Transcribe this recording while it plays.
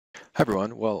Hi,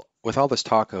 everyone. Well, with all this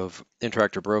talk of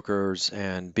interactive brokers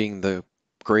and being the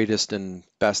greatest and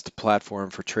best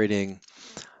platform for trading,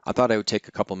 I thought I would take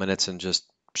a couple minutes and just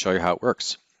show you how it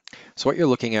works. So what you're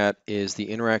looking at is the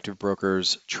Interactive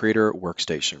Brokers Trader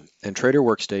Workstation. And Trader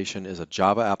Workstation is a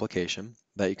Java application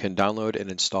that you can download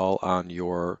and install on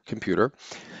your computer.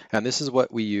 And this is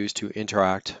what we use to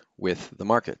interact with the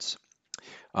markets.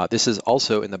 This is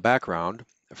also in the background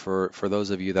for those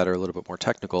of you that are a little bit more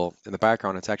technical. In the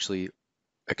background, it's actually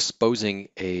exposing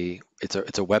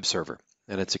it's a web server,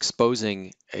 and it's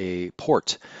exposing a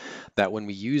port that when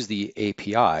we use the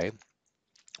API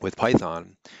with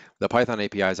Python, the Python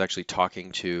API is actually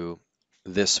talking to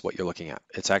what you're looking at.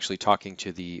 It's actually talking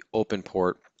to the open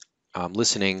port,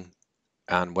 listening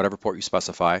on whatever port you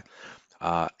specify,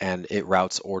 and it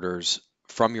routes orders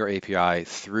from your API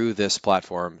through this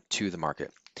platform to the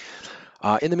market.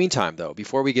 In the meantime, though,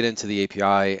 before we get into the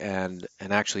API and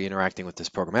actually interacting with this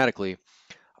programmatically,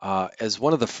 as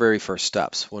one of the very first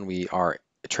steps when we are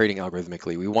trading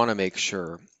algorithmically, we want to make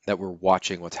sure that we're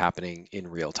watching what's happening in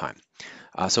real time.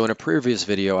 So in a previous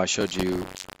video, I showed you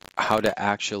how to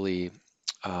actually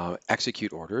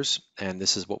execute orders, and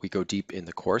this is what we go deep in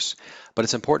the course, but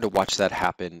it's important to watch that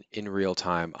happen in real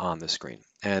time on the screen.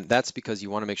 And that's because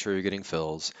you want to make sure you're getting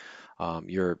fills.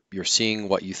 You're seeing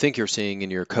what you think you're seeing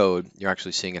in your code, you're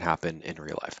actually seeing it happen in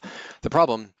real life. The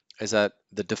problem is that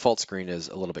the default screen is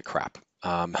a little bit crap.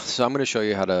 So I'm going to show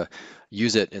you how to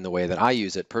use it in the way that I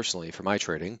use it personally for my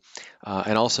trading,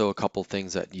 and also a couple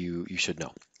things that you should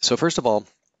know. So first of all,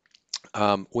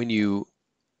 when you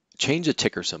change a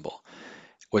ticker symbol,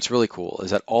 what's really cool is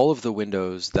that all of the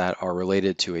windows that are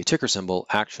related to a ticker symbol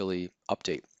actually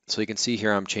update. So you can see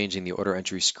here I'm changing the order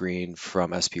entry screen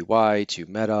from SPY to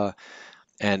Meta.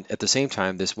 And at the same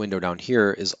time, this window down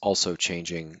here is also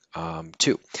changing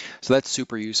too. So that's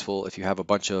super useful if you have a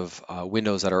bunch of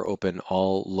windows that are open,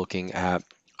 all looking at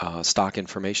stock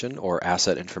information or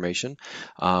asset information.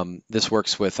 This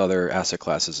works with other asset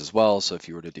classes as well. So if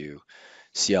you were to do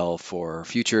CL for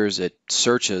futures, it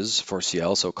searches for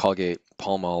CL. So Colgate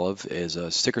Palmolive is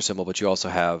a ticker symbol, but you also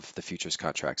have the futures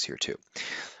contracts here too.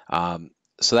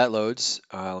 So that loads.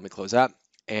 Let me close that.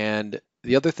 And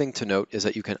the other thing to note is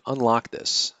that you can unlock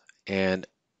this and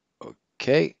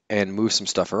move some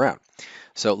stuff around.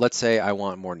 So let's say I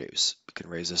want more news. We can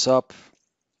raise this up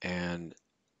and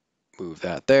move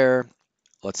that there.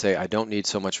 Let's say I don't need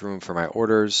so much room for my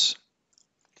orders.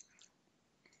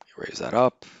 Raise that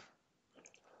up,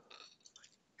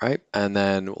 right? And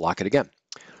then lock it again.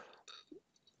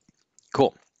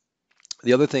 Cool.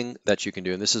 The other thing that you can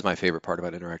do, and this is my favorite part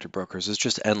about interactive brokers, is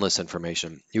just endless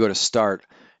information. You go to Start,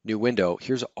 New Window.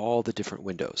 Here's all the different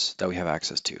windows that we have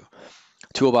access to.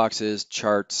 Toolboxes,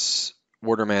 charts,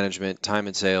 order management, time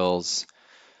and sales,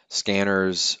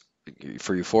 scanners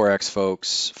for you Forex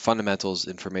folks, fundamentals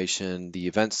information, the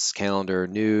events calendar,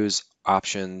 news,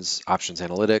 options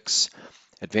analytics,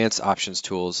 advanced options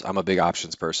tools. I'm a big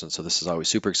options person, so this is always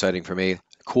super exciting for me.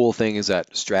 Cool thing is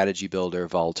that strategy builder,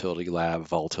 volatility lab,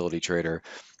 volatility trader,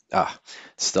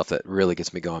 stuff that really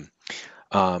gets me going.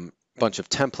 Bunch of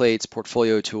templates,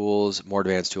 portfolio tools, more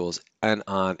advanced tools, and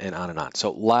on and on and on.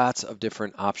 So lots of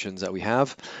different options that we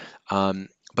have.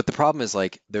 But the problem is,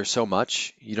 like, there's so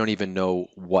much, you don't even know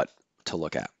what to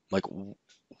look at. Like,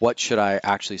 what should I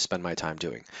actually spend my time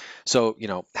doing? So,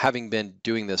 having been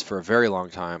doing this for a very long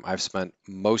time, I've spent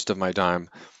most of my time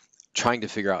trying to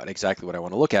figure out exactly what I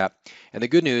want to look at. And the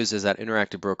good news is that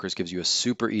Interactive Brokers gives you a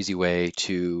super easy way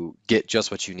to get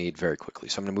just what you need very quickly.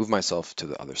 So I'm going to move myself to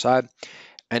the other side.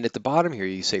 And at the bottom here,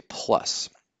 you say plus,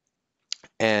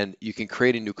 and you can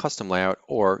create a new custom layout,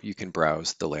 or you can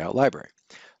browse the layout library.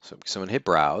 So I'm going to hit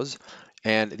browse,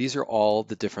 and these are all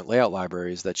the different layout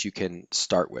libraries that you can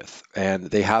start with. And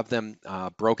they have them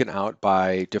broken out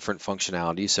by different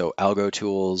functionality. So Algo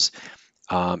tools,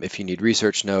 if you need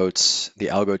research notes, the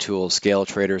Algo tool, Scale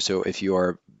Trader. So if you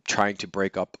are trying to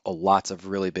break up lots of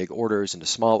really big orders into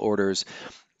small orders,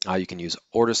 you can use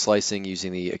order slicing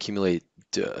using the accumulate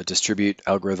distribute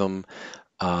algorithm,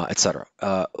 etc.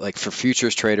 Like for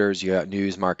futures traders, you got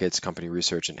news, markets, company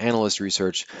research, and analyst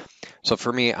research. So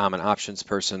for me, I'm an options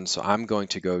person, so I'm going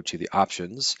to go to the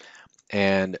options,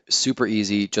 and super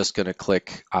easy, just going to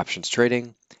click options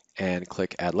trading and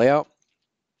click add layout,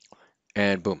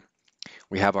 and boom,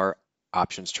 we have our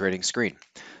options trading screen.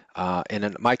 And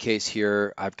in my case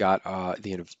here, I've got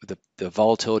the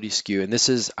volatility skew, and this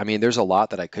is, there's a lot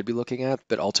that I could be looking at,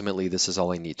 but ultimately this is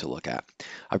all I need to look at.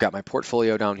 I've got my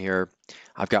portfolio down here.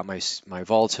 I've got my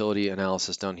volatility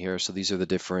analysis down here. So these are the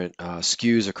different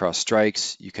skews across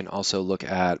strikes. You can also look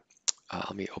at,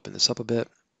 let me open this up a bit.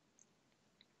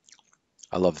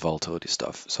 I love volatility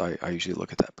stuff, so I usually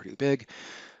look at that pretty big.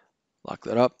 Lock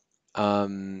that up.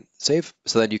 Save.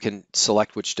 So then you can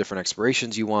select which different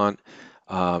expirations you want.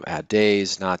 Add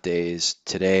days, not days,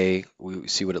 today. We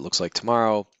see what it looks like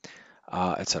tomorrow,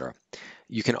 etc.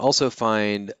 You can also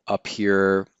find up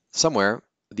here somewhere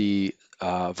the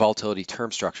volatility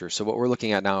term structure. So what we're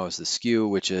looking at now is the skew,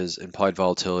 which is implied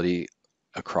volatility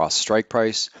across strike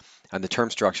price, and the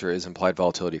term structure is implied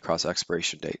volatility across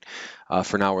expiration date.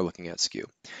 For now, we're looking at skew.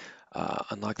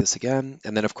 Unlock this again,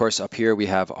 and then of course up here we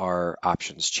have our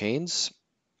options chains,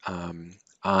 on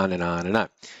and on and on.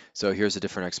 So here's the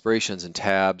different expirations and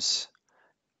tabs.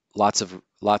 Lots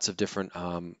of different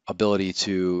ability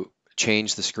to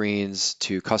change the screens,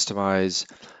 to customize,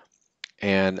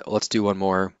 and let's do one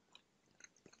more.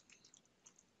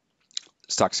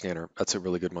 Stock scanner, that's a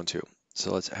really good one too.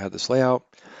 So let's add this layout.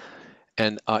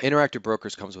 And Interactive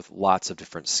Brokers comes with lots of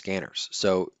different scanners.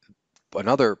 So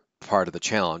another part of the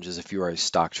challenge is if you are a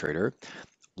stock trader,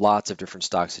 lots of different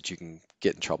stocks that you can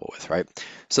get in trouble with, right?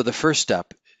 So the first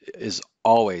step is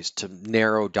always to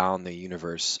narrow down the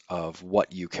universe of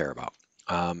what you care about.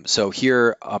 So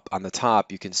here up on the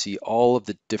top, you can see all of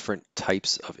the different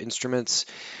types of instruments.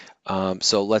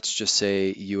 So let's just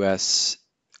say US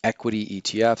equity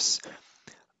ETFs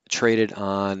traded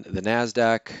on the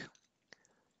NASDAQ.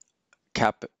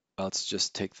 Let's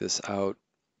just take this out.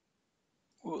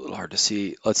 A little hard to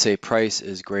see. Let's say price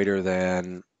is greater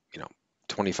than,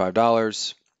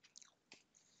 $25.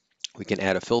 We can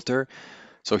add a filter.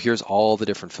 So here's all the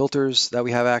different filters that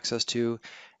we have access to.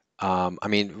 I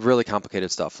mean, really complicated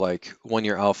stuff like 1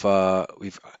 year alpha.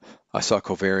 I saw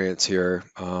covariance here.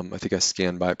 I think I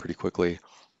scanned by it pretty quickly.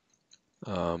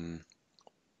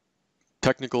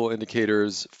 Technical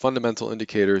indicators, fundamental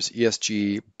indicators,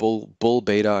 ESG, bull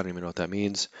beta. I don't even know what that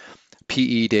means.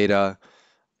 PE data.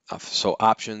 So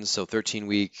options, so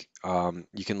 13-week,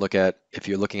 you can look at, if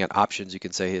you're looking at options, you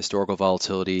can say historical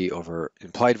volatility over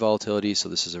implied volatility. So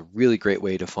this is a really great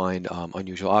way to find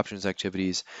unusual options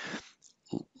activities.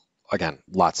 Again,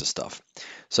 lots of stuff.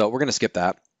 So we're going to skip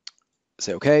that,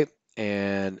 say OK,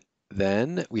 and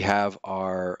then we have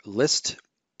our list.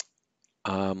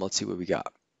 Let's see what we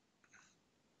got.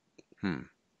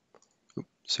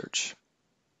 Search.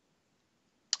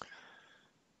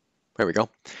 There we go.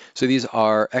 So these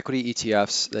are equity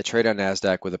ETFs that trade on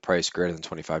NASDAQ with a price greater than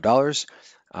 $25.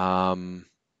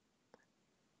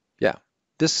 Yeah,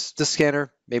 this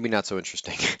scanner, maybe not so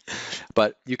interesting,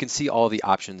 but you can see all the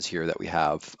options here that we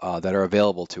have that are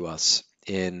available to us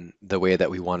in the way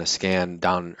that we want to scan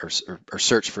down or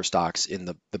search for stocks in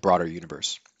the broader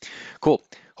universe. Cool.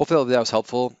 Hopefully that was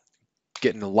helpful.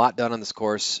 Getting a lot done on this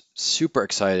course. Super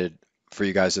excited for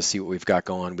you guys to see what we've got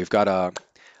going. We've got a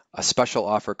special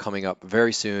offer coming up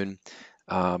very soon.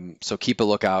 So keep a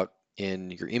lookout in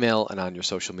your email and on your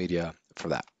social media for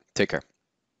that. Take care.